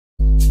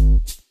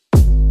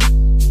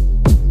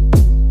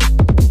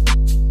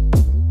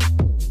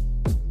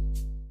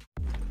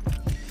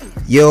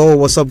Yo,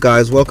 what's up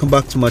guys, welcome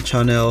back to my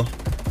channel.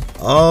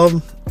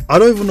 I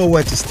don't even know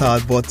where to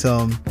start, but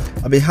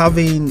I've been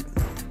having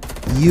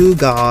you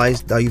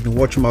guys that you've been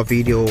watching my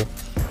video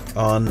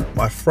on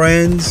my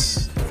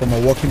friends from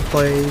my working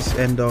place,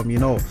 and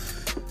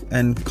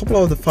and a couple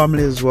of the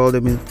family as well.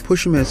 They've been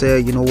pushing me and say,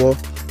 you know what,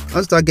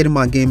 I'll start getting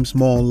my games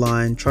more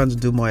online, trying to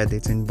do more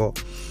editing,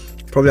 but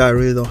probably I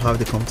really don't have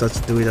the computer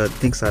to do it and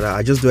things like that.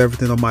 I just do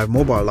everything on my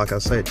mobile, like I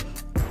said.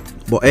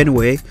 But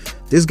anyway,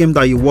 this game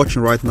that you're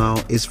watching right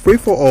now is free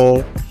for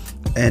all,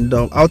 and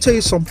I'll tell you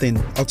something.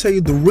 I'll tell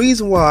you the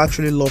reason why I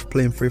actually love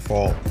playing free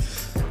for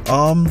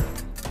all.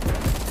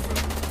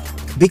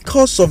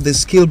 Because of the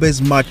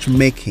skill-based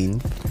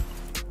matchmaking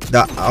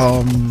that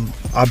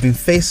I've been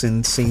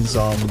facing since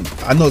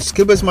I know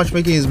skill-based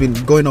matchmaking has been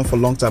going on for a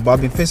long time, but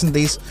I've been facing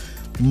this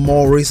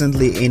more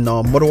recently in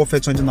Modern Warfare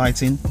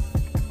 2019.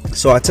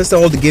 So I tested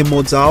all the game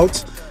modes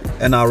out,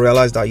 and I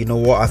realized that, you know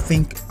what, I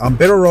think I'm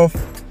better off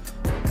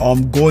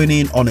going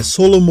in on a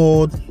solo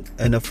mode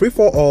and a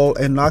free-for-all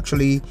and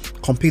actually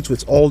compete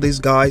with all these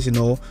guys, you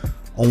know,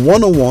 on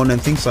one-on-one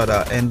and things like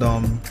that. And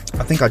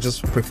I think I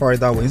just prefer it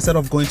that way, instead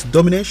of going to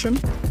domination,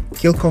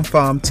 kill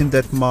confirm, team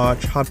deathmatch,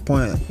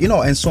 hardpoint, you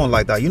know, and so on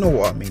like that. You know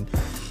what I mean?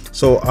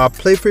 So I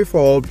play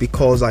free-for-all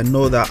because I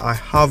know that I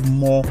have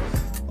more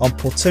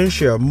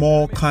potential,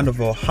 more kind of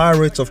a high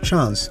rate of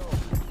chance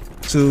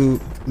to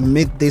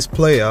meet this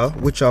player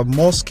which are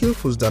more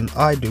skillful than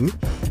I do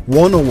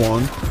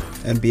one-on-one,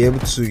 and be able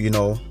to, you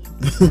know,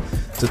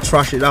 to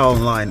trash it out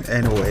online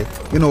anyway.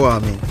 You know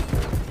what I mean?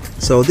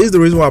 So this is the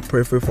reason why I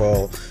play free for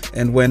all.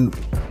 And when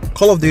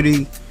Call of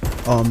Duty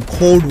Black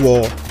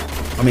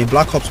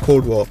Ops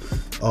Cold War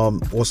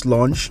was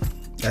launched,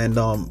 and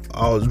I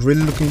was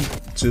really looking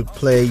to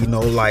play, you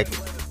know, like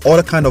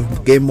other kind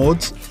of game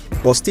modes,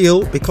 but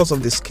still, because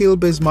of the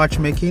skill-based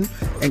matchmaking,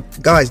 and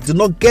guys, do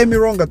not get me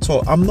wrong at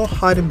all, I'm not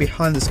hiding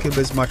behind the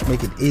skill-based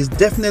matchmaking. It's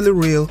definitely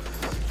real.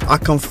 I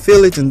can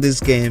feel it in this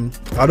game.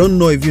 I don't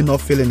know if you're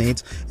not feeling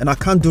it, and I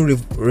can't do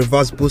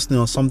reverse boosting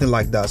or something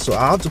like that. So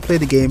I have to play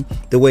the game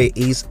the way it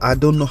is. I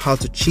don't know how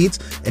to cheat,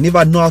 and if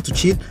I know how to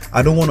cheat,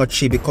 I don't want to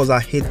cheat because I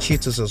hate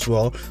cheaters as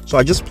well. So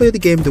I just play the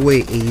game the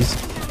way it is,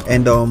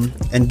 and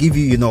give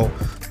you, you know,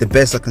 the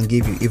best I can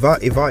give you. If I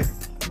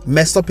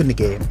mess up in the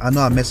game, I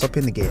know I mess up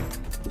in the game.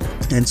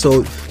 And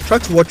so try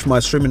to watch my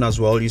streaming as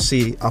well. You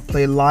see, I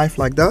play live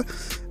like that,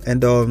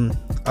 and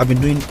I've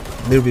been doing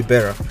a little bit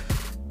better,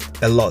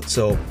 a lot.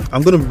 So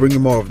I'm gonna bring you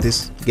more of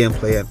this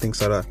gameplay and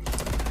things like that.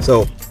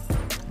 So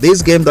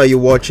this game that you're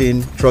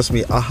watching, trust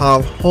me, I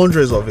have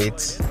hundreds of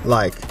it,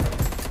 like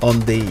on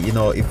the, you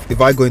know,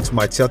 if I go into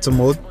my theater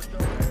mode,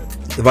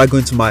 if I go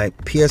into my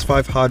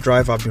PS5 hard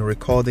drive, I've been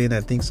recording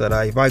and things like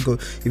that.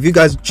 If you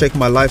guys check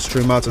my live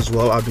stream out as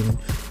well, I've been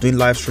doing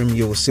live stream,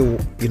 you will see,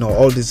 you know,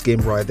 all this game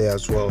right there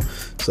as well.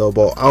 So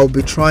but I'll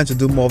be trying to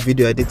do more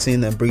video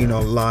editing and bringing it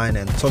online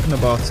and talking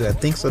about it and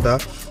things like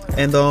that.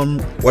 And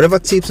whatever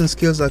tips and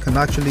skills I can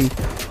actually,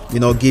 you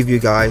know, give you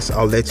guys,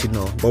 I'll let you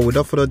know. But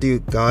without further ado,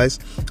 guys,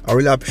 I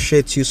really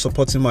appreciate you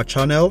supporting my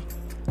channel.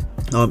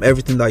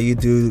 Everything that you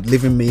do,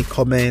 leaving me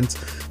comments,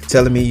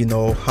 telling me, you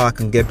know, how I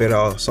can get better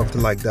or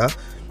something like that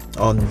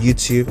on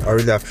YouTube. I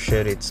really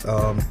appreciate it.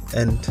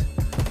 And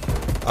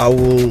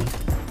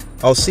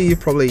I'll see you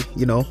probably,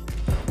 you know,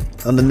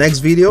 on the next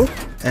video.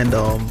 And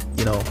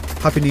you know,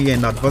 happy new year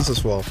in advance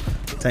as well.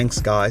 Thanks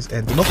guys,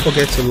 and do not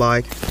forget to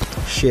like,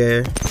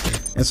 share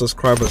and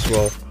subscribe as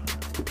well.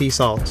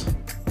 Peace out.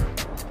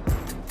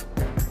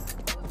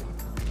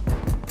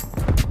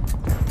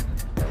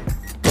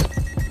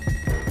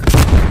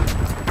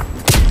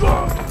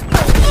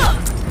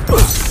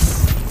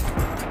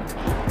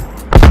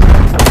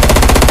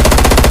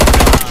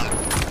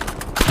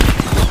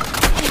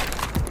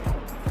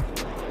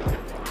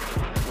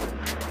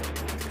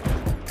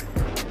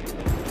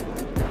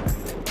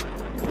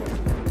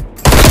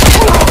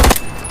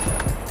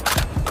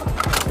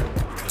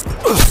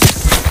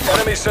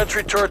 Enemy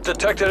sentry turret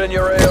detected in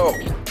your AO.